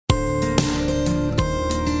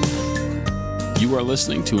You are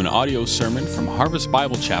listening to an audio sermon from Harvest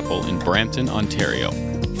Bible Chapel in Brampton, Ontario.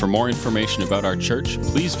 For more information about our church,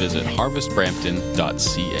 please visit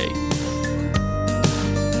harvestbrampton.ca.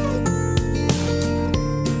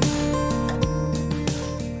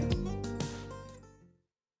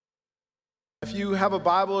 If you have a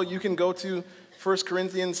Bible, you can go to 1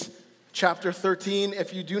 Corinthians chapter 13.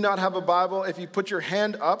 If you do not have a Bible, if you put your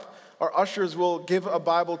hand up, our ushers will give a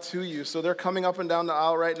Bible to you. So they're coming up and down the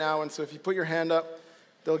aisle right now, and so if you put your hand up,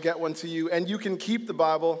 they'll get one to you. And you can keep the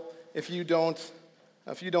Bible if you don't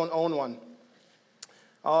own one.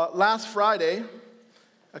 Last Friday,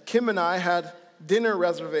 Kim and I had dinner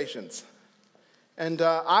reservations. And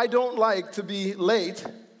I don't like to be late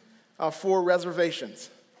for reservations.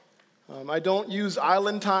 I don't use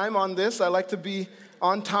island time on this. I like to be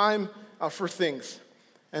on time for things.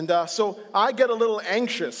 And so I get a little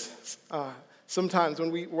anxious sometimes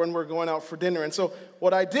when we're going out for dinner. And so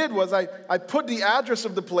what I did was I put the address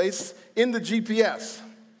of the place in the GPS.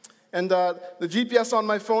 And the GPS on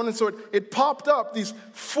my phone, and so it popped up these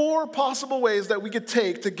 4 possible ways that we could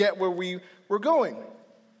take to get where we were going.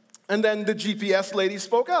 And then the GPS lady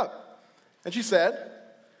spoke up. And she said,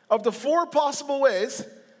 of the 4 possible ways,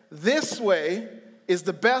 this way is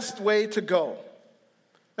the best way to go.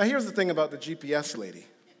 Now here's the thing about the GPS lady.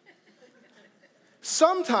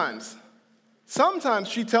 Sometimes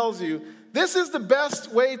she tells you, this is the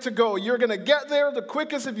best way to go. You're going to get there the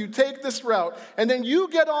quickest if you take this route. And then you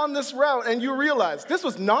get on this route and you realize this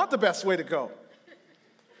was not the best way to go.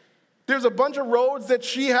 There's a bunch of roads that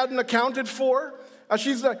she hadn't accounted for.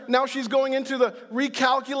 Now she's going into the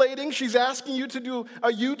recalculating. She's asking you to do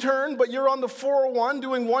a U-turn, but you're on the 401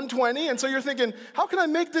 doing 120. And so you're thinking, how can I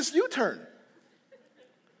make this U-turn?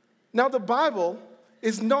 Now the Bible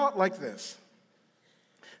is not like this.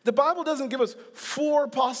 The Bible doesn't give us 4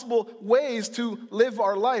 possible ways to live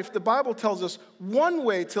our life. The Bible tells us one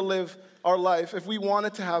way to live our life if we want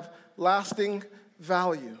it to have lasting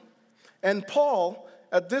value. And Paul,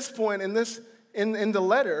 at this point in the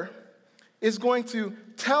letter, is going to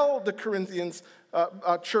tell the Corinthians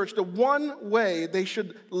church the one way they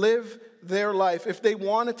should live their life if they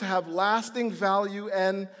want it to have lasting value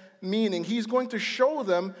and meaning. He's going to show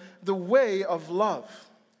them the way of love.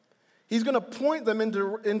 He's going to point them in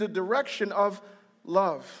the direction of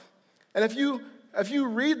love. And if you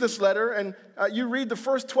read this letter and you read the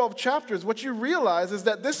first 12 chapters, what you realize is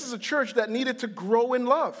that this is a church that needed to grow in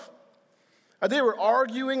love. They were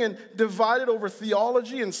arguing and divided over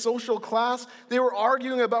theology and social class. They were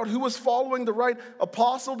arguing about who was following the right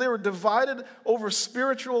apostle. They were divided over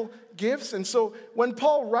spiritual gifts. And so when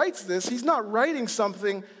Paul writes this, he's not writing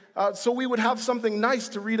something so we would have something nice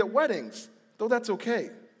to read at weddings, though that's okay.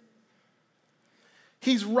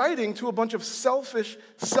 He's writing to a bunch of selfish,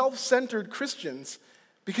 self-centered Christians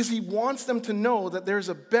because he wants them to know that there's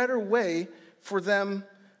a better way for them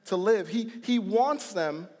to live. He wants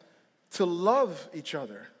them to love each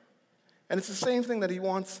other. And it's the same thing that he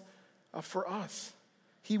wants for us.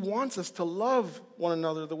 He wants us to love one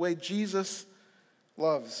another the way Jesus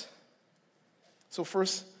loves. So 1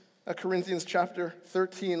 Corinthians chapter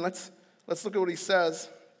 13, let's look at what he says.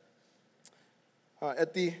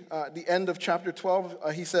 At the end of chapter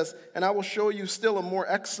 12, he says, and I will show you still a more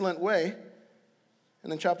excellent way.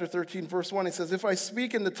 And in chapter 13, verse 1, he says, if I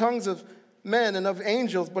speak in the tongues of men and of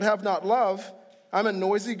angels, but have not love, I'm a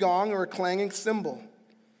noisy gong or a clanging cymbal.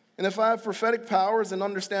 And if I have prophetic powers and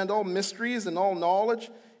understand all mysteries and all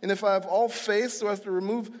knowledge, and if I have all faith so as to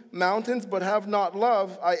remove mountains, but have not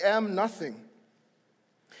love, I am nothing.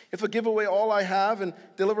 If I give away all I have and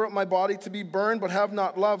deliver up my body to be burned, but have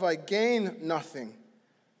not love, I gain nothing.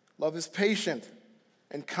 Love is patient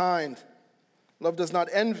and kind. Love does not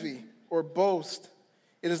envy or boast.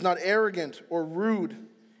 It is not arrogant or rude.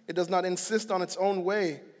 It does not insist on its own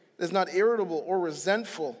way. It is not irritable or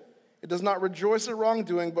resentful. It does not rejoice at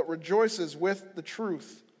wrongdoing, but rejoices with the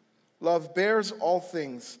truth. Love bears all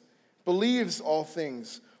things, believes all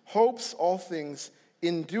things, hopes all things,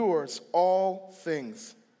 endures all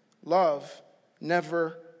things. Love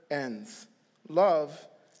never ends. Love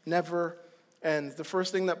never ends. The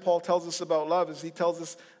first thing that Paul tells us about love is he tells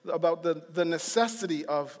us about the necessity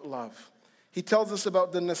of love. He tells us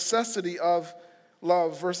about the necessity of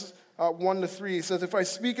love. Verses 1 to 3, he says, if I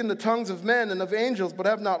speak in the tongues of men and of angels but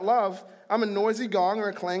have not love, I'm a noisy gong or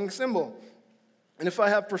a clanging cymbal. And if I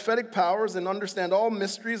have prophetic powers and understand all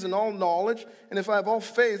mysteries and all knowledge, and if I have all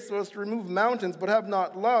faith so as to remove mountains but have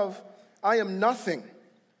not love, I am nothing.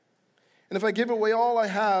 And if I give away all I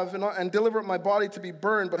have and deliver up my body to be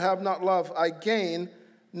burned but have not love, I gain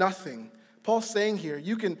nothing. Paul's saying here,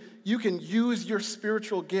 you can use your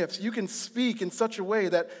spiritual gifts. You can speak in such a way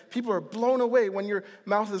that people are blown away when your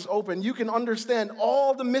mouth is open. You can understand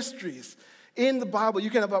all the mysteries in the Bible. You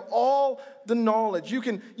can have all the knowledge. You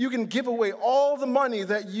can give away all the money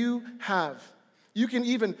that you have. You can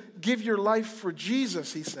even give your life for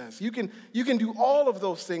Jesus, he says. You can do all of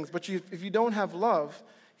those things, but if you don't have love,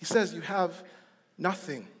 he says you have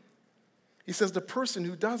nothing. He says the person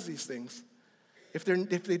who does these things, if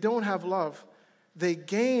they don't have love, they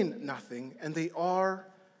gain nothing and they are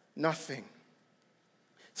nothing.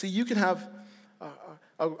 See, you can have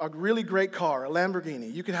a really great car, a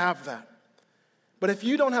Lamborghini. You can have that. But if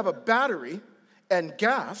you don't have a battery and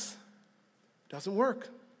gas, it doesn't work.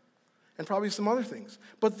 And probably some other things.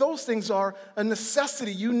 But those things are a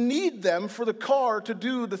necessity. You need them for the car to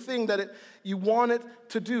do the thing that you want it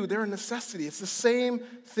to do. They're a necessity. It's the same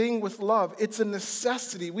thing with love. It's a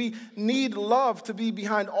necessity. We need love to be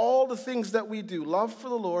behind all the things that we do. Love for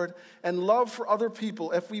the Lord and love for other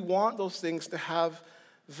people if we want those things to have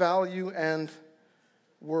value and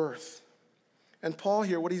worth. And Paul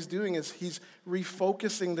here, what he's doing is he's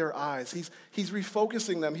refocusing their eyes. He's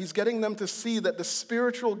refocusing them. He's getting them to see that the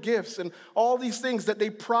spiritual gifts and all these things that they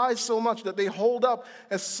prize so much, that they hold up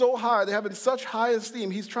as so high, they have in such high esteem.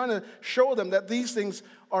 He's trying to show them that these things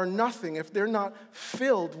are nothing if they're not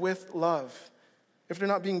filled with love, if they're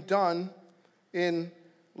not being done in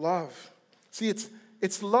love. See,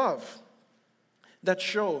 it's love that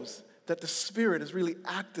shows that the Spirit is really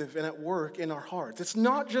active and at work in our hearts. It's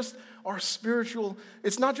not just spiritual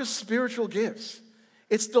gifts.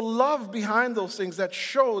 It's the love behind those things that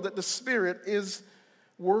show that the Spirit is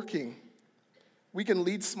working. We can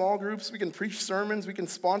lead small groups, we can preach sermons, we can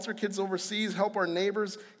sponsor kids overseas, help our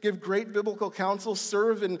neighbors, give great biblical counsel,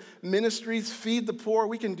 serve in ministries, feed the poor.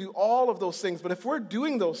 We can do all of those things. But if we're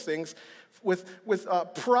doing those things with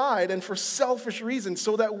pride and for selfish reasons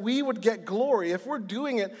so that we would get glory, if we're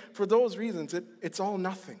doing it for those reasons, it's all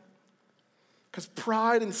nothing. Because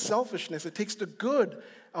pride and selfishness, it takes the good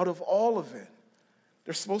out of all of it.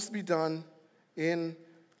 They're supposed to be done in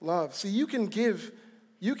love. See, you can give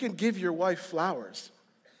your wife flowers.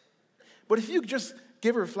 But if you just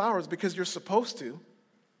give her flowers because you're supposed to,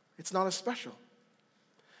 it's not as special.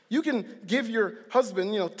 You can give your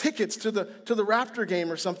husband, tickets to the Raptor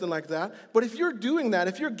game or something like that. But if you're doing that,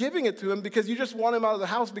 if you're giving it to him because you just want him out of the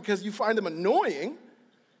house because you find him annoying,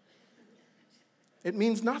 it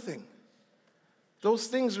means nothing. Those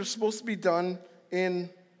things are supposed to be done in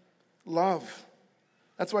love.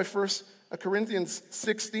 That's why 1 Corinthians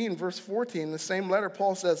 16, verse 14, the same letter,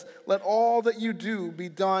 Paul says, let all that you do be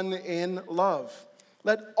done in love.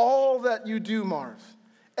 Let all that you do, Marv,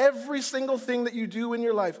 every single thing that you do in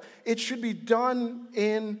your life, it should be done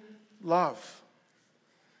in love.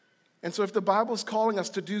 And so if the Bible is calling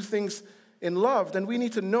us to do things in love, then we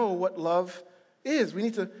need to know what love is. We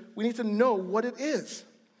need to know what it is.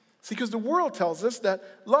 See, because the world tells us that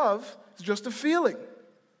love is just a feeling,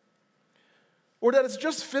 or that it's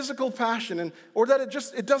just physical passion, or that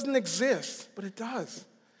it doesn't exist, but it does.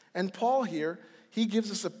 And Paul here, he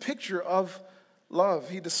gives us a picture of love.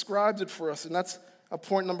 He describes it for us, and that's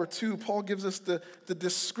point number 2. Paul gives us the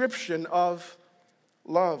description of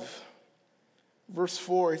love. Verse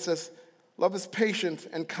 4, he says, love is patient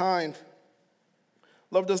and kind.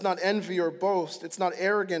 Love does not envy or boast. It's not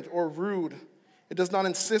arrogant or rude. It does not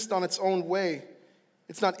insist on its own way.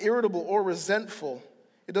 It's not irritable or resentful.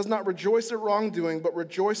 It does not rejoice at wrongdoing, but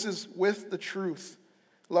rejoices with the truth.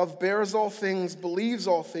 Love bears all things, believes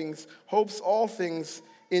all things, hopes all things,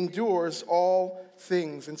 endures all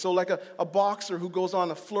things. And so like a boxer who goes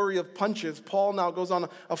on a flurry of punches, Paul now goes on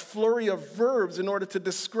a flurry of verbs in order to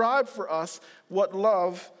describe for us what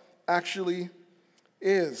love actually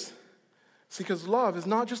is. See, because love is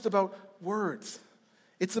not just about words.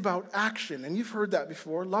 It's about action, and you've heard that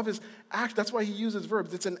before. Love is action. That's why he uses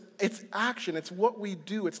verbs. It's action. It's what we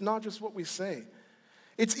do. It's not just what we say.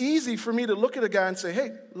 It's easy for me to look at a guy and say,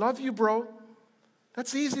 hey, love you, bro.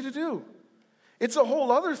 That's easy to do. It's a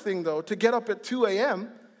whole other thing, though, to get up at 2 a.m.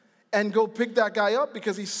 and go pick that guy up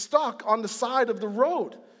because he's stuck on the side of the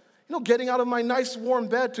road. Getting out of my nice warm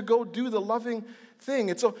bed to go do the loving thing.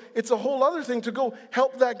 It's a whole other thing to go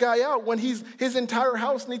help that guy out when his entire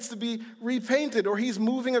house needs to be repainted, or he's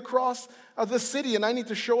moving across the city and I need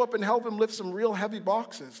to show up and help him lift some real heavy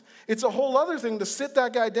boxes. It's a whole other thing to sit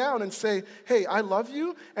that guy down and say, hey, I love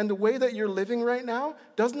you, and the way that you're living right now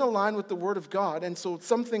doesn't align with the Word of God, and so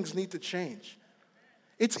some things need to change.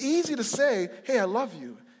 It's easy to say, hey, I love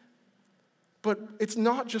you, but it's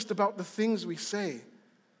not just about the things we say.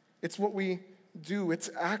 It's what we do. It's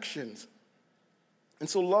actions. And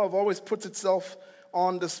so love always puts itself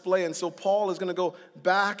on display. And so Paul is going to go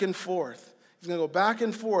back and forth. He's going to go back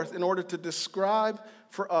and forth in order to describe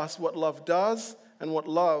for us what love does and what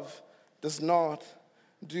love does not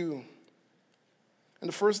do. And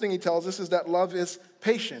the first thing he tells us is that love is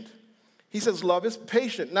patient. He says love is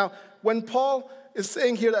patient. Now, when Paul is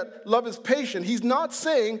saying here that love is patient, he's not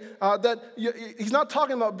saying he's not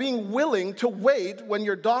talking about being willing to wait when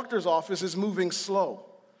your doctor's office is moving slow.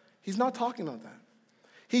 He's not talking about that.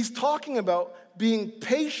 He's talking about being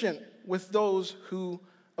patient with those who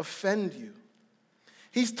offend you.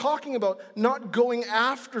 He's talking about not going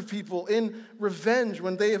after people in revenge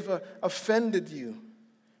when they have offended you.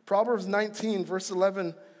 Proverbs 19, verse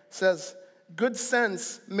 11 says, "Good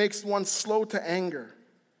sense makes one slow to anger,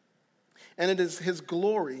 and it is his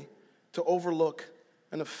glory to overlook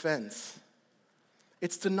an offense."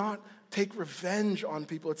 It's to not take revenge on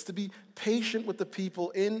people. It's to be patient with the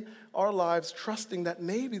people in our lives, trusting that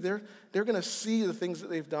maybe they're going to see the things that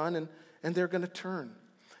they've done and they're going to turn.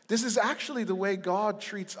 This is actually the way God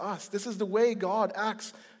treats us. This is the way God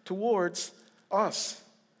acts towards us.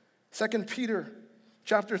 2 Peter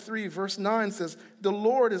chapter 3, verse 9 says, "The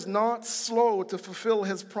Lord is not slow to fulfill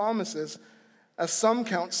his promises, as some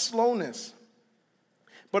count slowness,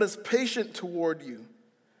 but is patient toward you,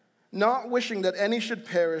 not wishing that any should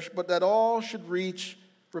perish, but that all should reach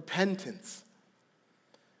repentance."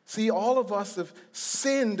 See, all of us have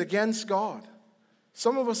sinned against God.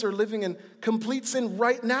 Some of us are living in complete sin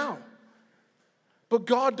right now. But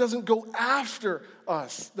God doesn't go after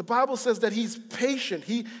us. The Bible says that he's patient.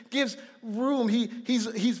 He gives room.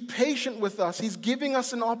 He's patient with us. He's giving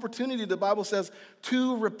us an opportunity, the Bible says,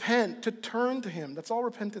 to repent, to turn to him. That's all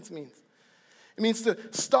repentance means. It means to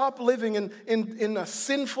stop living in a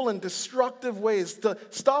sinful and destructive ways, to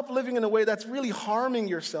stop living in a way that's really harming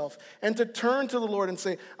yourself, and to turn to the Lord and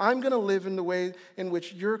say, I'm going to live in the way in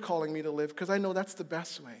which you're calling me to live, because I know that's the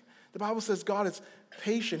best way. The Bible says God is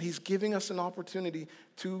patient. He's giving us an opportunity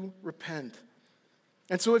to repent.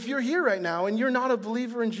 And so if you're here right now and you're not a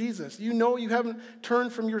believer in Jesus, you know you haven't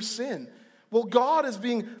turned from your sin, well, God is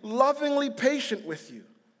being lovingly patient with you.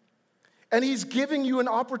 And he's giving you an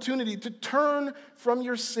opportunity to turn from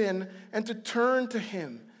your sin and to turn to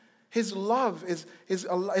him. His love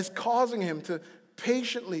is causing him to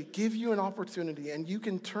patiently give you an opportunity, and you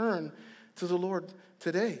can turn to the Lord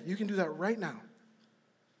today. You can do that right now.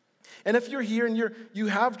 And if you're here and you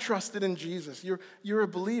have trusted in Jesus, you're a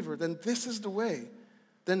believer, then this is the way.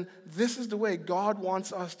 Then this is the way God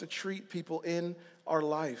wants us to treat people in our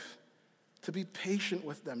life. To be patient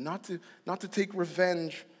with them, not to take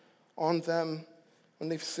revenge on them when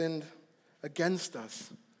they've sinned against us.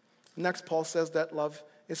 Next, Paul says that love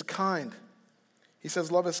is kind. He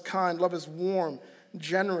says love is kind, love is warm,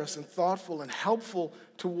 generous, and thoughtful, and helpful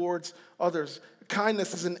towards others.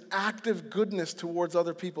 Kindness is an active goodness towards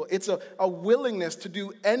other people. It's a willingness to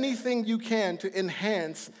do anything you can to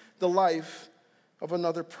enhance the life of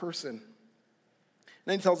another person. And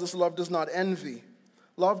then he tells us love does not envy.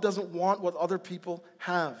 Love doesn't want what other people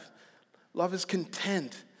have. Love is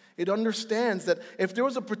content. It understands that if there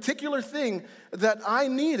was a particular thing that I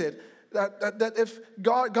needed, that if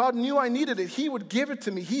God knew I needed it, he would give it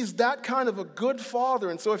to me. He's that kind of a good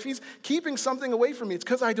father. And so if he's keeping something away from me, it's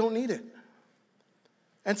because I don't need it.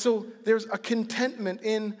 And so there's a contentment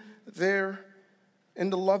in the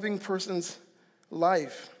loving person's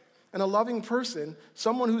life. And a loving person,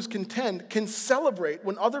 someone who's content, can celebrate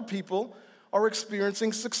when other people are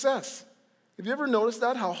experiencing success. Have you ever noticed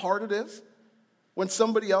that, how hard it is? When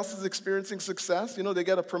somebody else is experiencing success, they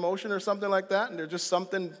get a promotion or something like that, and there's just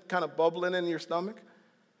something kind of bubbling in your stomach.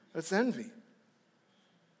 It's envy.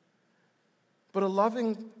 But a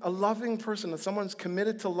loving person, if someone's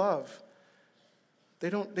committed to love, they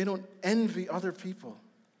don't envy other people.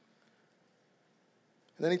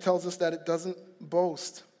 And then he tells us that it doesn't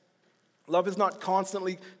boast. Love is not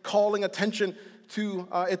constantly calling attention to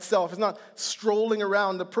itself. It's not strolling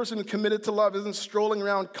around. The person who committed to love isn't strolling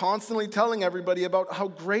around constantly telling everybody about how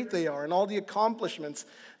great they are and all the accomplishments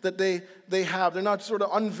that they have. They're not sort of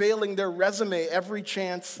unveiling their resume every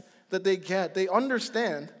chance that they get. They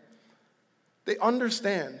understand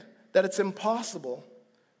that it's impossible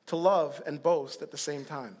to love and boast at the same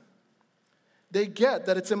time. They get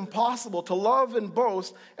that it's impossible to love and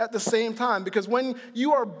boast at the same time, because when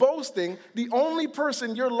you are boasting, the only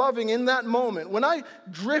person you're loving in that moment, when I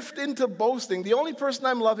drift into boasting, the only person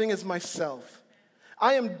I'm loving is myself.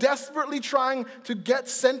 I am desperately trying to get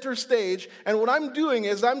center stage, and what I'm doing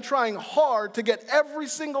is I'm trying hard to get every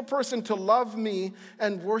single person to love me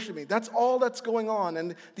and worship me. That's all that's going on,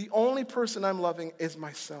 and the only person I'm loving is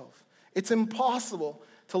myself. It's impossible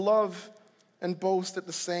to love and boast at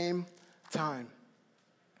the same time.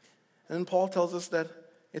 And then Paul tells us that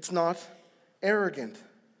it's not arrogant.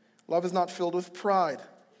 Love is not filled with pride.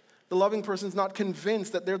 The loving person is not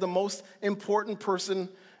convinced that they're the most important person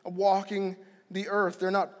walking the earth.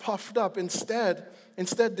 They're not puffed up. Instead,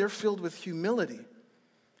 they're filled with humility.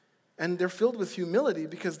 And they're filled with humility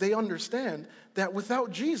because they understand that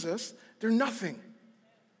without Jesus, they're nothing.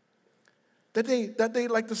 That they,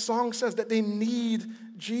 like the song says, that they need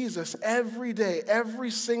Jesus every day,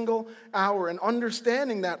 every single hour. And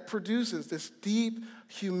understanding that produces this deep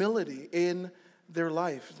humility in their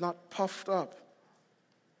life. It's not puffed up.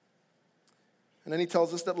 And then he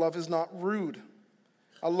tells us that love is not rude.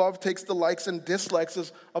 A love takes the likes and dislikes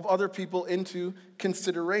of other people into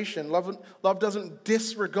consideration. Love doesn't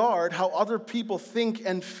disregard how other people think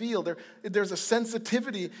and feel. There's a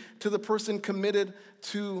sensitivity to the person committed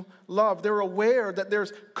to love. They're aware that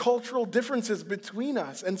there's cultural differences between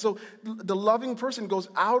us. And so the loving person goes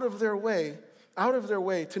out of their way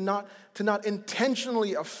to not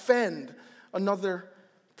intentionally offend another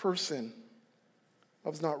person.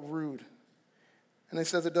 Love's not rude. And it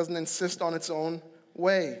says it doesn't insist on its own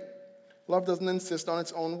way. Love doesn't insist on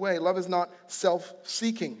its own way. Love is not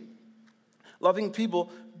self-seeking. Loving people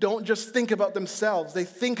don't just think about themselves. They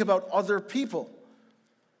think about other people.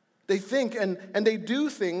 They think and they do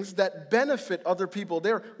things that benefit other people.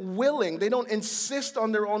 They're willing. They don't insist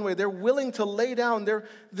on their own way. They're willing to lay down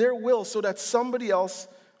their will so that somebody else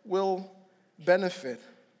will benefit.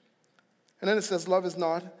 And then it says love is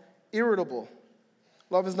not irritable.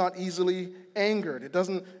 Love is not easily angered. It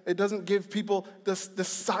doesn't give people this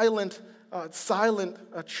silent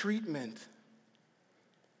treatment.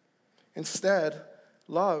 Instead,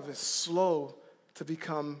 love is slow to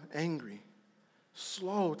become angry.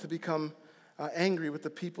 Slow to become angry with the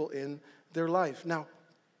people in their life. Now,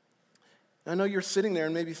 I know you're sitting there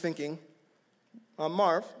and maybe thinking,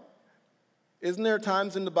 Marv, isn't there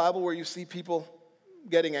times in the Bible where you see people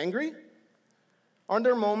getting angry? Aren't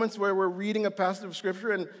there moments where we're reading a passage of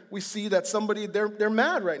Scripture and we see that somebody, they're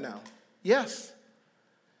mad right now? Yes.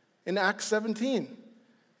 In Acts 17,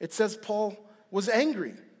 it says Paul was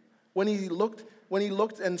angry when he looked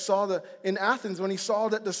and saw in Athens, when he saw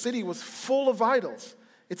that the city was full of idols.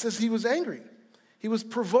 It says he was angry. He was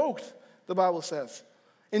provoked, the Bible says.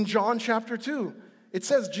 In John chapter 2, it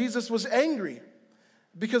says Jesus was angry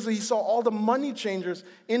because he saw all the money changers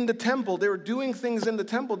in the temple. They were doing things in the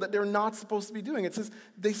temple that they're not supposed to be doing. It says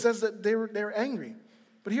that they were angry.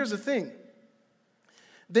 But here's the thing.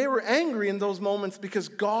 They were angry in those moments because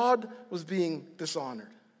God was being dishonored.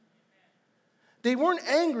 They weren't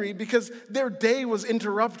angry because their day was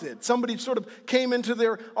interrupted. Somebody sort of came into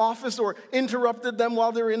their office or interrupted them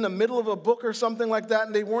while they were in the middle of a book or something like that,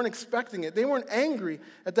 and they weren't expecting it. They weren't angry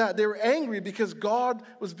at that. They were angry because God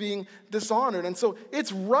was being dishonored. And so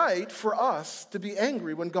it's right for us to be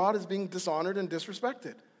angry when God is being dishonored and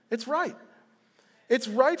disrespected. It's right. It's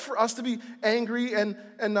right for us to be angry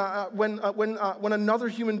when another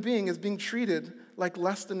human being is being treated like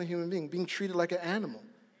less than a human being, being treated like an animal.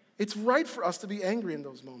 It's right for us to be angry in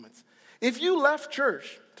those moments. If you left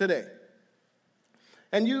church today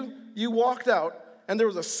and you walked out and there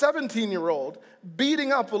was a 17-year-old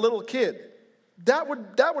beating up a little kid, that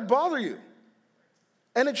would bother you.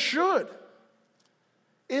 And it should.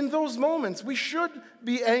 In those moments, we should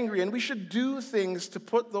be angry and we should do things to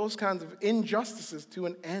put those kinds of injustices to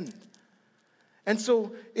an end. And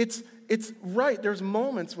so it's right. There's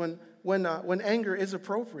moments when anger is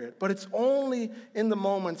appropriate, but it's only in the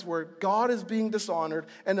moments where God is being dishonored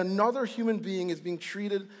and another human being is being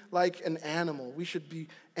treated like an animal. We should be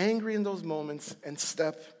angry in those moments and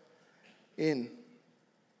step in.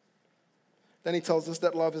 Then he tells us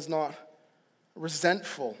that love is not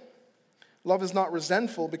resentful. Love is not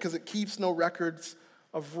resentful because it keeps no records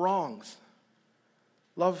of wrongs.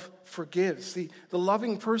 Love forgives. See, the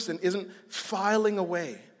loving person isn't filing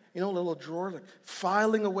away, a little drawer, like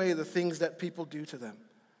filing away the things that people do to them.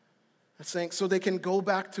 It's saying, so they can go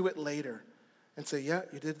back to it later and say, yeah,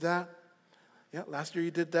 you did that. Yeah, last year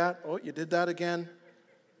you did that. Oh, you did that again.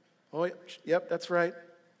 Oh, yep, that's right.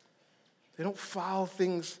 They don't file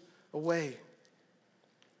things away.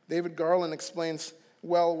 David Garland explains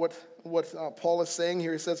well what Paul is saying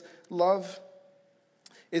here. He says, love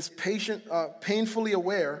is painfully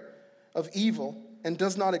aware of evil and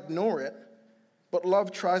does not ignore it, but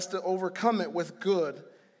love tries to overcome it with good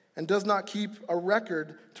and does not keep a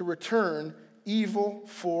record to return evil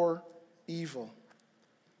for evil.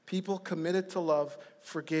 People committed to love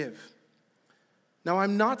forgive. Now,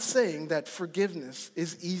 I'm not saying that forgiveness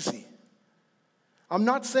is easy. I'm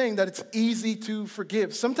not saying that it's easy to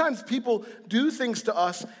forgive. Sometimes people do things to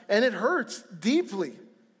us and it hurts deeply.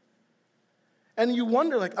 And you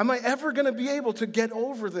wonder, like, am I ever going to be able to get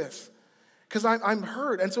over this? Because I'm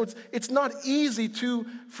hurt. And so it's not easy to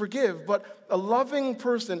forgive, but a loving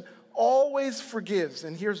person always forgives.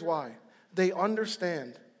 And here's why. They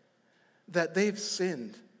understand that they've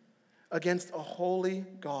sinned against a holy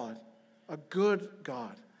God, a good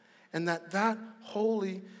God, and that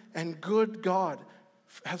holy and good God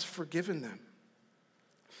has forgiven them.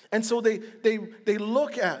 And so they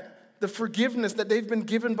look at the forgiveness that they've been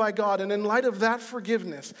given by God, and in light of that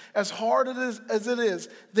forgiveness, as hard as it is,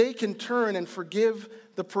 they can turn and forgive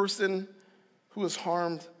the person who has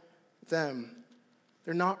harmed them.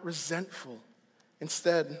 They're not resentful.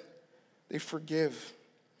 Instead, they forgive.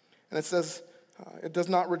 And it says, love does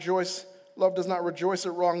not rejoice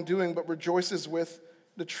at wrongdoing, but rejoices with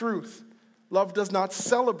the truth. Love does not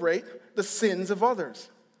celebrate the sins of others.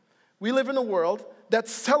 We live in a world that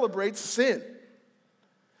celebrates sin.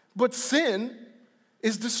 But sin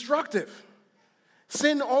is destructive.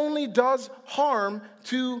 Sin only does harm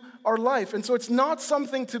to our life. And so it's not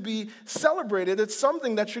something to be celebrated. It's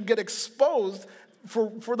something that should get exposed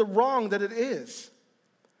for the wrong that it is.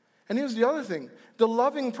 And here's the other thing. The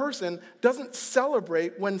loving person doesn't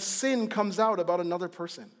celebrate when sin comes out about another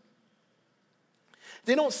person.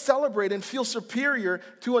 They don't celebrate and feel superior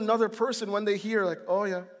to another person when they hear, like, oh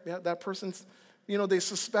yeah, that person's, they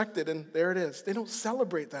suspect it, and there it is. They don't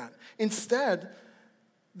celebrate that. Instead,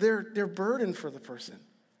 they're burdened for the person.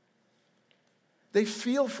 They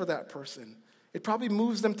feel for that person. It probably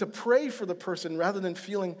moves them to pray for the person rather than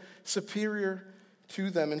feeling superior to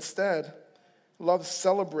them. Instead, love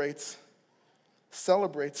celebrates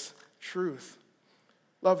truth.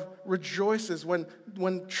 Love rejoices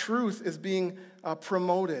when truth is being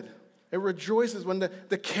promoted. It rejoices when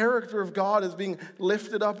the character of God is being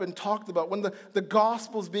lifted up and talked about, when the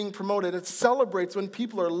gospel is being promoted. It celebrates when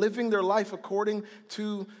people are living their life according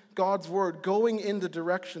to God's word, going in the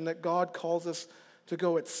direction that God calls us to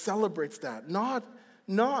go. It celebrates that. Not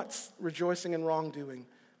rejoicing in wrongdoing,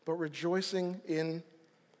 but rejoicing in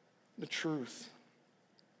the truth.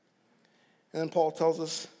 And then Paul tells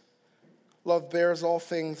us, love bears all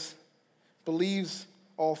things, believes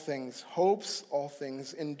all things, hopes all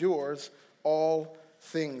things, endures all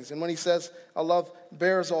things. And when he says love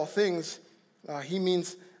bears all things, he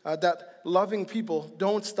means that loving people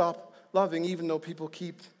don't stop loving even though people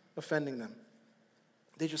keep offending them.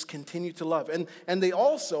 They just continue to love. And they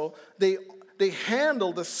also, they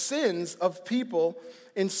handle the sins of people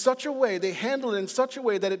in such a way,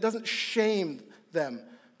 that it doesn't shame them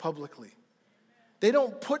publicly. They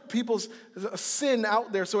don't put people's sin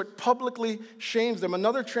out there so it publicly shames them.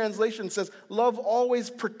 Another translation says, love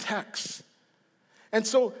always protects. And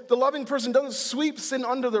so the loving person doesn't sweep sin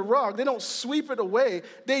under the rug. They don't sweep it away.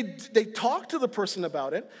 They talk to the person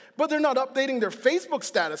about it, but they're not updating their Facebook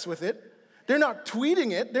status with it. They're not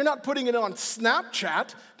tweeting it. They're not putting it on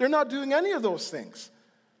Snapchat. They're not doing any of those things.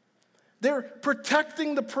 They're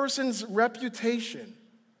protecting the person's reputation.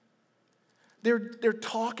 They're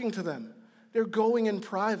talking to them. They're going in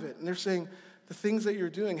private, and they're saying, the things that you're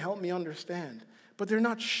doing, help me understand. But they're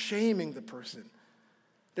not shaming the person.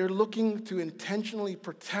 They're looking to intentionally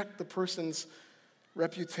protect the person's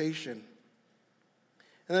reputation. And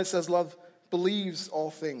then it says, love believes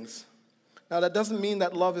all things. Now, that doesn't mean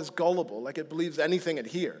that love is gullible, like it believes anything it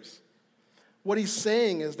hears. What he's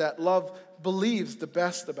saying is that love believes the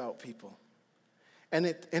best about people. And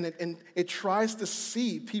it tries to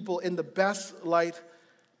see people in the best light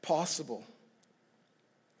possible.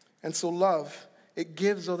 And so love, it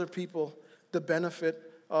gives other people the benefit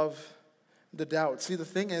of the doubt. See, the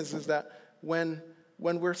thing is that when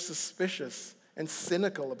we're suspicious and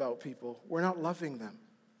cynical about people, we're not loving them.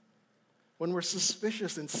 When we're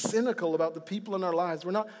suspicious and cynical about the people in our lives,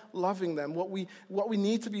 we're not loving them. What we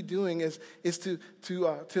need to be doing is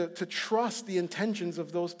to trust the intentions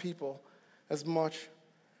of those people as much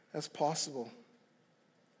as possible.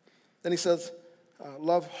 Then he says,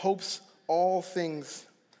 love hopes all things.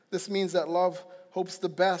 This means that love hopes the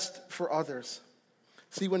best for others.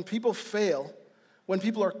 See, when people fail, when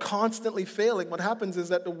people are constantly failing, what happens is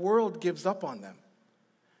that the world gives up on them.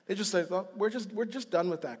 They just say, well, we're just done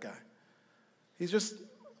with that guy.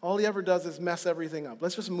 All he ever does is mess everything up.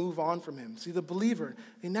 Let's just move on from him. See, the believer,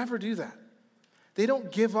 they never do that. They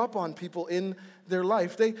don't give up on people in their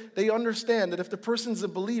life. They understand that if the person's a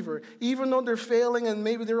believer, even though they're failing and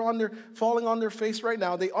maybe they're falling on their face right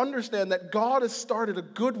now, they understand that God has started a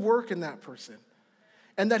good work in that person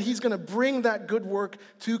and that he's going to bring that good work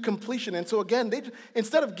to completion. And so again,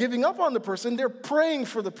 instead of giving up on the person, they're praying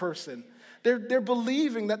for the person. They're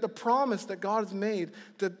believing that the promise that God has made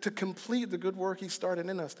to complete the good work he started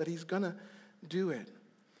in us, that he's going to do it.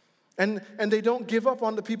 And they don't give up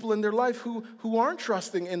on the people in their life who aren't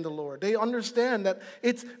trusting in the Lord. They understand that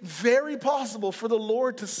it's very possible for the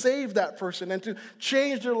Lord to save that person and to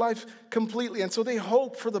change their life completely. And so they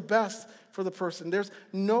hope for the best for the person. There's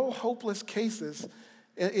no hopeless cases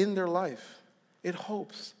in their life. It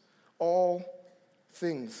hopes all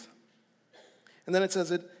things. And then it says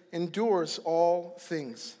it endures all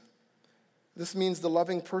things. This means the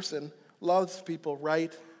loving person loves people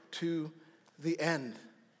right to the end.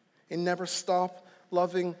 They never stop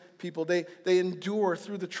loving people. They endure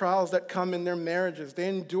through the trials that come in their marriages. They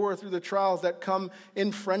endure through the trials that come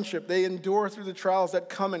in friendship. They endure through the trials that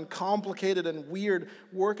come in complicated and weird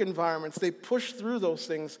work environments. They push through those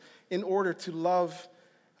things in order to love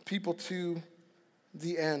people to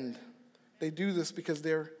the end. They do this because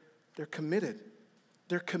they're committed.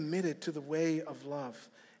 They're committed to the way of love.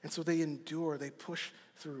 And so they endure, they push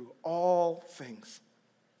through all things.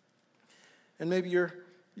 And maybe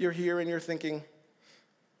you're here and you're thinking,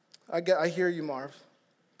 I hear you, Marv,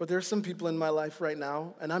 but there's some people in my life right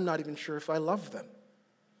now, and I'm not even sure if I love them.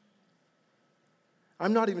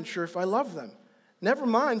 I'm not even sure if I love them. Never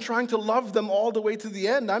mind trying to love them all the way to the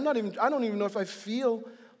end. I don't even know if I feel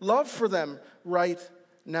love for them right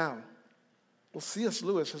now. Well, C.S.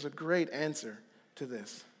 Lewis has a great answer to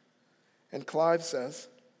this. And Clive says,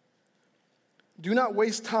 "Do not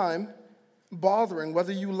waste time bothering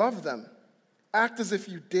whether you love them. Act as if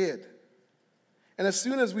you did. And as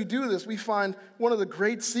soon as we do this, we find one of the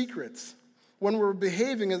great secrets. When we're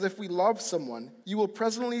behaving as if we love someone, you will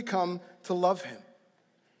presently come to love him.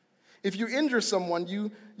 If you injure someone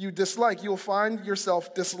you dislike, you'll find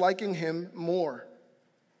yourself disliking him more.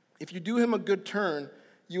 If you do him a good turn,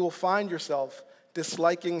 you will find yourself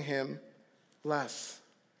disliking him less."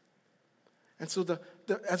 And so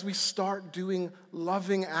as we start doing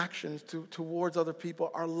loving actions towards other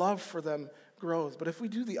people, our love for them grows. But if we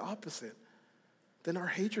do the opposite, then our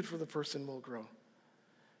hatred for the person will grow.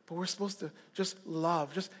 But we're supposed to just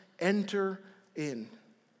love, just enter in.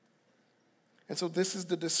 And so this is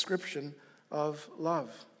the description of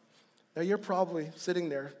love. Now you're probably sitting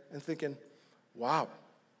there and thinking, wow,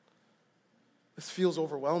 this feels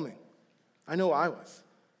overwhelming. I know I was.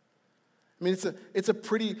 I mean, it's a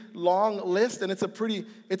pretty long list, and it's a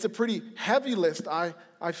pretty heavy list, I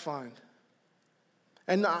find.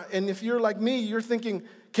 And if you're like me, you're thinking,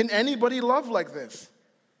 can anybody love like this?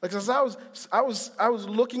 Like, as I was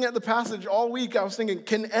looking at the passage all week, I was thinking,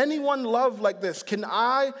 can anyone love like this? Can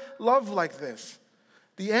I love like this?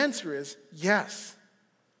 The answer is yes.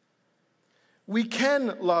 We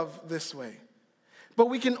can love this way. But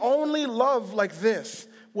we can only love like this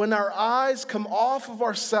when our eyes come off of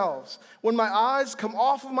ourselves, when my eyes come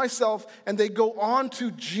off of myself and they go on to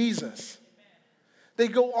Jesus. They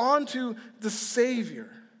go on to the Savior.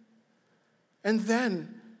 And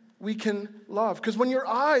then we can love. Because when your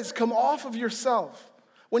eyes come off of yourself,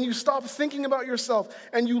 when you stop thinking about yourself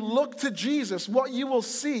and you look to Jesus, what you will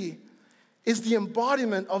see is the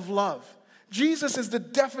embodiment of love. Jesus is the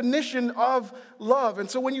definition of love. And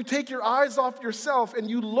so when you take your eyes off yourself and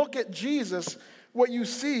you look at Jesus, what you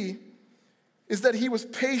see is that he was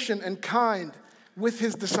patient and kind with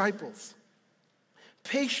his disciples.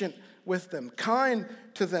 Patient with them, kind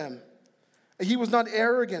to them. He was not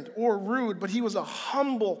arrogant or rude, but he was a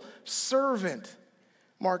humble servant.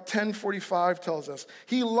 Mark 10:45 tells us.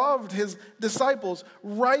 He loved his disciples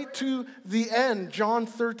right to the end. John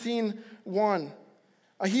 13:1.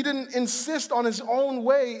 He didn't insist on his own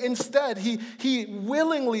way. Instead, he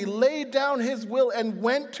willingly laid down his will and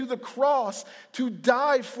went to the cross to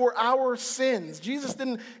die for our sins. Jesus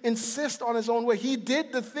didn't insist on his own way. He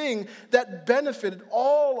did the thing that benefited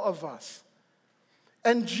all of us.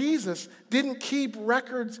 And Jesus didn't keep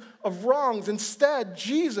records of wrongs. Instead,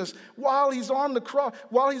 Jesus, while he's on the cross,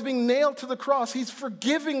 while he's being nailed to the cross, he's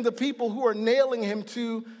forgiving the people who are nailing him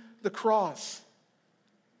to the cross.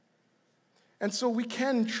 And so we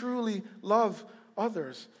can truly love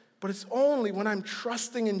others, but it's only when I'm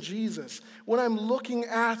trusting in Jesus, when I'm looking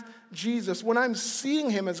at Jesus, when I'm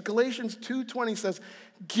seeing him, as Galatians 2:20 says,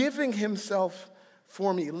 giving himself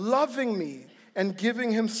for me, loving me, and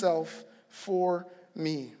giving himself for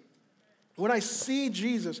me. When I see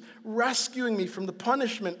Jesus rescuing me from the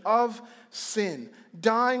punishment of sin,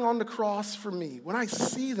 dying on the cross for me, when I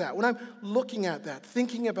see that, when I'm looking at that,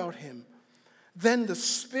 thinking about him, then the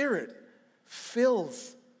Spirit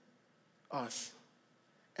fills us,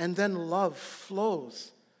 and then love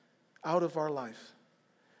flows out of our life.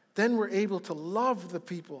 Then we're able to love the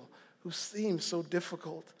people who seem so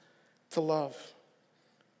difficult to love.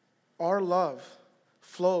 Our love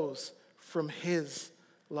flows from his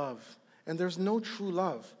love, and there's no true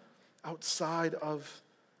love outside of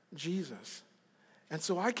Jesus. And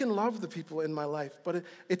so I can love the people in my life, but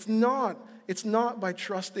it's not by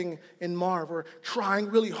trusting in Marv or trying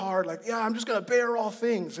really hard, like, yeah, I'm just going to bear all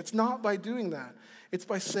things. It's not by doing that. It's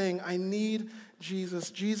by saying, I need Jesus.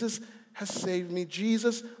 Jesus has saved me.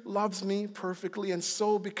 Jesus loves me perfectly. And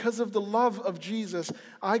so because of the love of Jesus,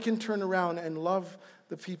 I can turn around and love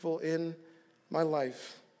the people in my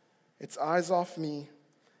life. It's eyes off me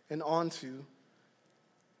and onto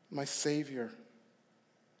my Savior.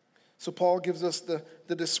 So Paul gives us the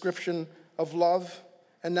description of love,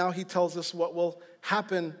 and now he tells us what will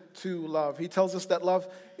happen to love. He tells us that love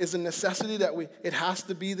is a necessity, that it has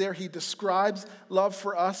to be there. He describes love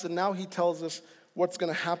for us, and now he tells us what's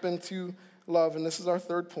going to happen to love. And this is our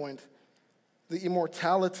third point, the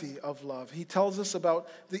immortality of love. He tells us about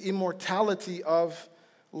the immortality of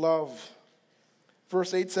love.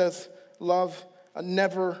 Verse 8 says, love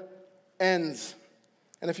never ends.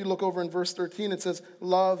 And if you look over in verse 13, it says,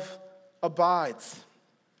 love abides.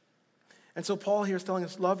 And so Paul here is telling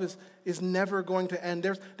us love is never going to end.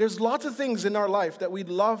 There's lots of things in our life that we'd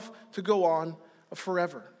love to go on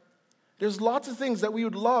forever. There's lots of things that we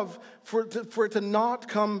would love for it to not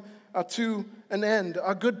come to an end.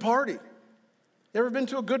 A good party. You ever been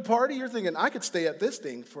to a good party? You're thinking, I could stay at this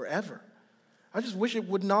thing forever. I just wish it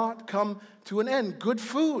would not come to an end. Good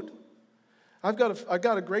food. I've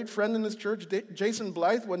got a great friend in this church, Jason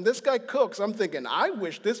Blythe. When this guy cooks, I'm thinking, I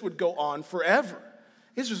wish this would go on forever.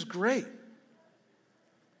 It's just great.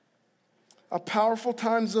 Powerful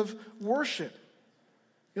times of worship.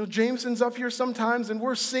 You know, Jameson's up here sometimes and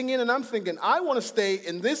we're singing and I'm thinking, I want to stay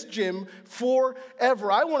in this gym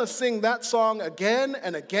forever. I want to sing that song again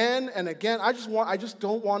and again and again. I just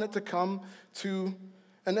don't want it to come to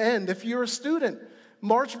an end. If you're a student,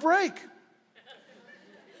 March break.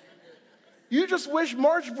 You just wish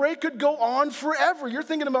March break could go on forever. You're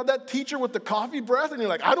thinking about that teacher with the coffee breath, and you're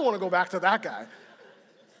like, I don't want to go back to that guy.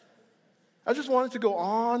 I just want it to go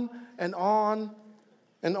on and on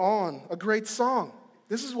and on. A great song.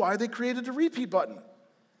 This is why they created the repeat button.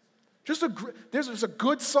 There's a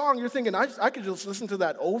good song. You're thinking, I could just listen to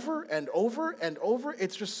that over and over and over.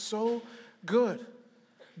 It's just so good.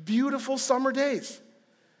 Beautiful summer days.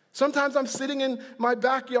 Sometimes I'm sitting in my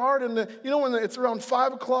backyard and when it's around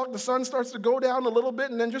 5 o'clock, the sun starts to go down a little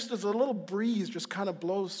bit and then just as a little breeze just kind of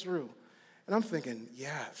blows through. And I'm thinking,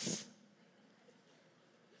 yes.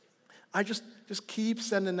 I just keep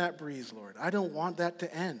sending that breeze, Lord. I don't want that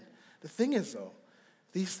to end. The thing is, though,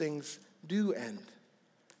 these things do end.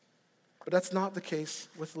 But that's not the case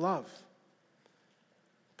with love.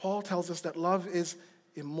 Paul tells us that love is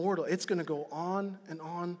immortal. It's going to go on and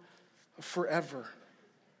on forever.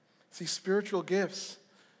 See, spiritual gifts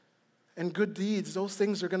and good deeds, those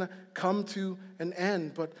things are going to come to an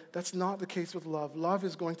end, but that's not the case with love. Love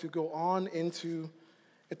is going to go on into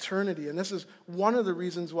eternity, and this is one of the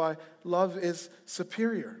reasons why love is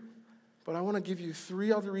superior. But I want to give you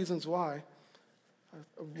 3 other reasons why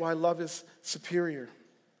love is superior.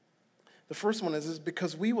 The first one is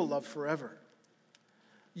because we will love forever.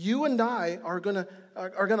 You and I are going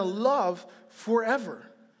to love forever.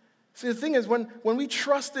 See, the thing is, when we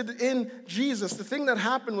trusted in Jesus, the thing that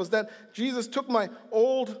happened was that Jesus took my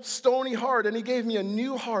old stony heart and he gave me a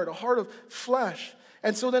new heart, a heart of flesh.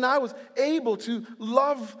 And so then I was able to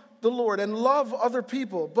love the Lord and love other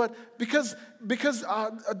people. But because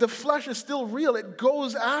the flesh is still real, it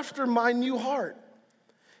goes after my new heart.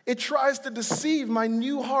 It tries to deceive my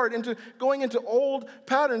new heart into going into old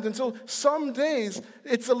patterns. And so some days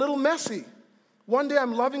it's a little messy. One day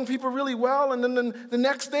I'm loving people really well, and then the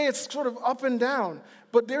next day it's sort of up and down.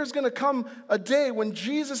 But there's going to come a day when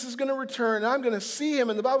Jesus is going to return, and I'm going to see him,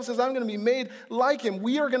 and the Bible says I'm going to be made like him.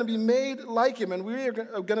 We are going to be made like him, and we are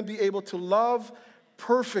going to be able to love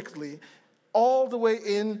perfectly all the way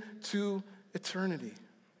into eternity.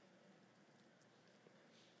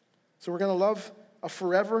 So we're going to love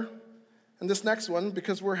forever, and this next one,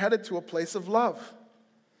 because we're headed to a place of love.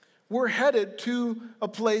 We're headed to a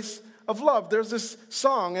place of love. There's this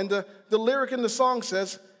song, and the lyric in the song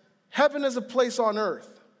says, heaven is a place on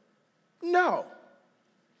earth. No.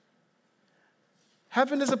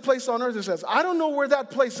 Heaven is a place on earth, it says. I don't know where that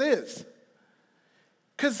place is.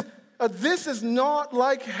 Because this is not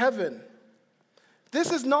like heaven.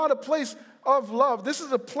 This is not a place of love. This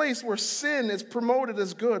is a place where sin is promoted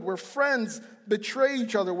as good, where friends betray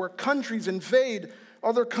each other, where countries invade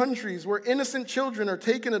other countries where innocent children are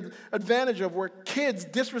taken advantage of, where kids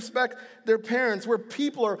disrespect their parents, where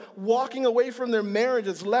people are walking away from their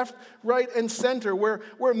marriages left, right, and center, where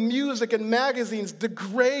music and magazines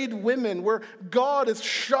degrade women, where God is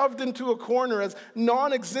shoved into a corner as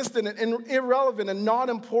non-existent and irrelevant and not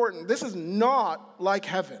important. This is not like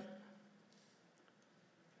heaven.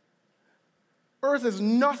 Earth is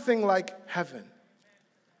nothing like heaven.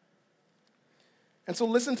 And so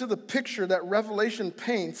listen to the picture that Revelation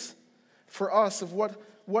paints for us of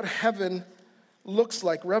what heaven looks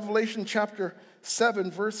like. Revelation chapter 7,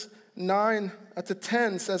 verse 9 to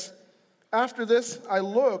 10 says, "After this I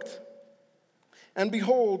looked, and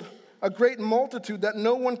behold, a great multitude that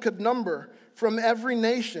no one could number, from every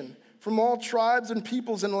nation, from all tribes and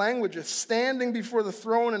peoples and languages, standing before the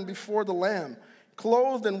throne and before the Lamb,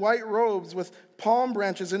 clothed in white robes with palm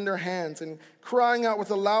branches in their hands, and crying out with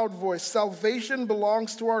a loud voice, 'Salvation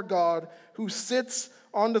belongs to our God who sits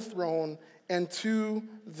on the throne and to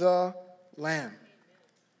the Lamb.'"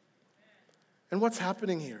 And what's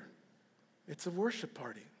happening here? It's a worship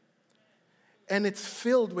party. And it's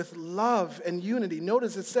filled with love and unity.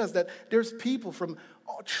 Notice it says that there's people from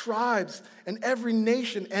all tribes and every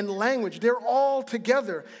nation and language. They're all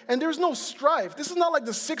together. And there's no strife. This is not like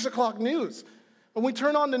the 6 o'clock news. When we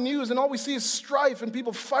turn on the news and all we see is strife and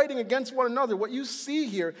people fighting against one another, what you see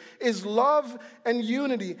here is love and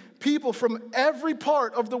unity. People from every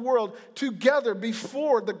part of the world together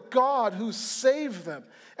before the God who saved them.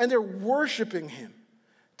 And they're worshiping him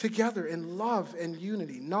together in love and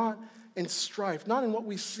unity, not in strife, not in what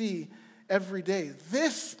we see every day.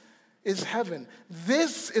 This is heaven.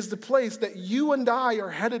 This is the place that you and I are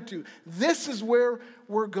headed to. This is where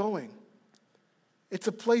we're going. It's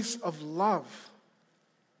a place of love.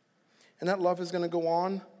 And that love is going to go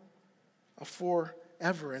on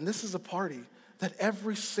forever. And this is a party that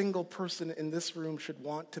every single person in this room should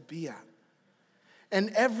want to be at.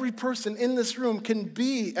 And every person in this room can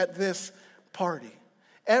be at this party.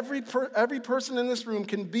 Every person in this room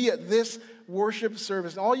can be at this worship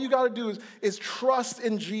service. And all you got to do is trust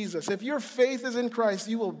in Jesus. If your faith is in Christ,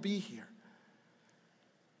 you will be here.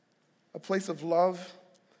 A place of love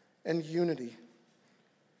and unity.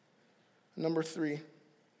 Number 3.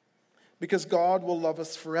 Because God will love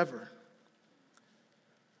us forever.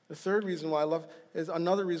 The third reason why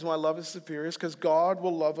another reason why love is superior is because God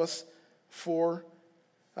will love us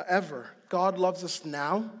forever. God loves us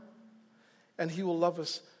now, and he will love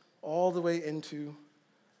us all the way into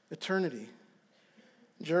eternity.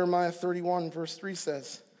 Jeremiah 31 verse 3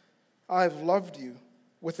 says, "I have loved you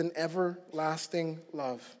with an everlasting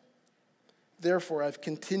love. Therefore, I've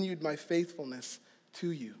continued my faithfulness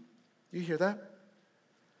to you." You hear that?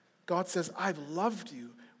 God says, "I've loved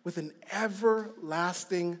you with an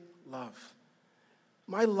everlasting love."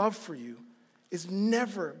 My love for you is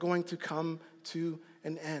never going to come to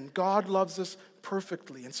an end. God loves us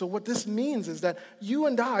perfectly. And so what this means is that you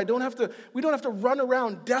and I don't have to run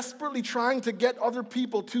around desperately trying to get other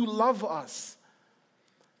people to love us.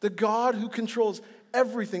 The God who controls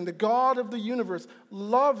everything, the God of the universe,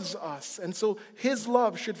 loves us. And so his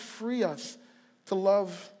love should free us to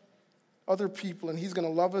love other people, and he's going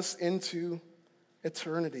to love us into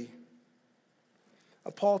eternity.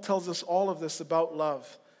 Paul tells us all of this about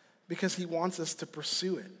love because he wants us to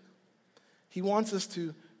pursue it. He wants us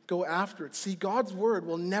to go after it. See, God's word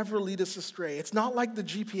will never lead us astray. It's not like the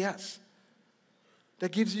GPS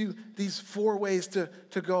that gives you these 4 ways to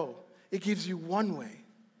go. It gives you one way,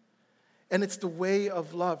 and it's the way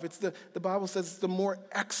of love. It's the Bible says it's the more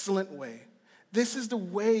excellent way. This is the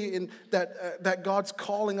way that God's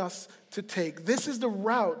calling us to take. This is the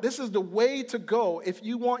route. This is the way to go if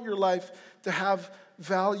you want your life to have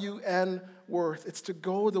value and worth. It's to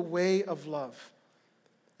go the way of love.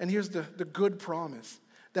 And here's the good promise,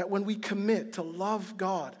 that when we commit to love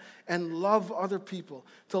God and love other people,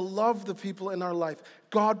 to love the people in our life,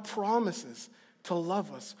 God promises to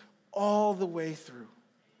love us all the way through,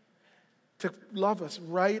 to love us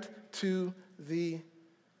right to the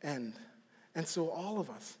end. And so all of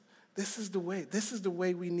us, this is the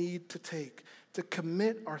way we need to take, to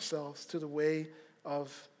commit ourselves to the way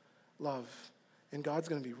of love. And God's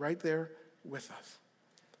going to be right there with us.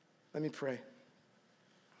 Let me pray.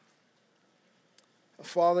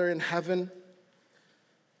 Father in heaven,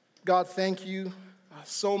 God, thank you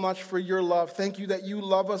so much for your love. Thank you that you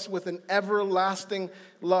love us with an everlasting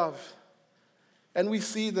love. And we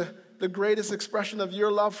see the greatest expression of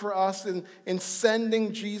your love for us in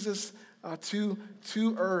sending Jesus to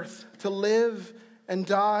earth, to live and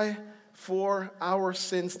die for our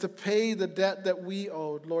sins, to pay the debt that we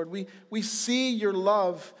owed, Lord. We see your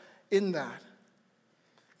love in that.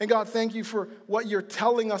 And God, thank you for what you're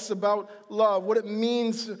telling us about love, what it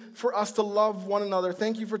means for us to love one another.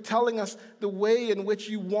 Thank you for telling us the way in which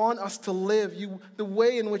you want us to live, the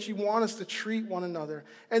way in which you want us to treat one another.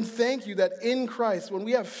 And thank you that in Christ, when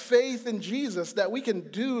we have faith in Jesus, that we can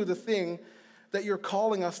do the thing that you're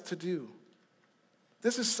calling us to do.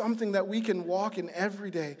 This is something that we can walk in every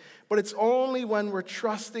day, but it's only when we're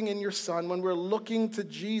trusting in your Son, when we're looking to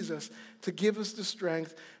Jesus to give us the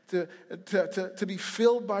strength to be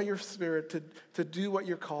filled by your Spirit, to do what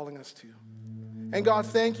you're calling us to. And God,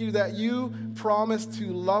 thank you that you promised to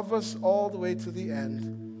love us all the way to the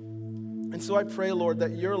end. And so I pray, Lord,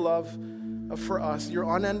 that your love for us,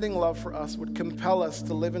 your unending love for us, would compel us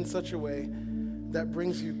to live in such a way that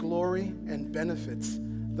brings you glory and benefits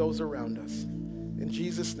those around us. In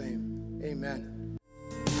Jesus' name, amen.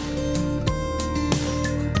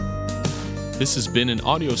 This has been an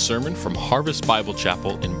audio sermon from Harvest Bible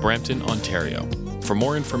Chapel in Brampton, Ontario. For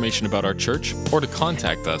more information about our church or to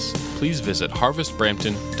contact us, please visit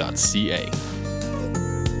harvestbrampton.ca.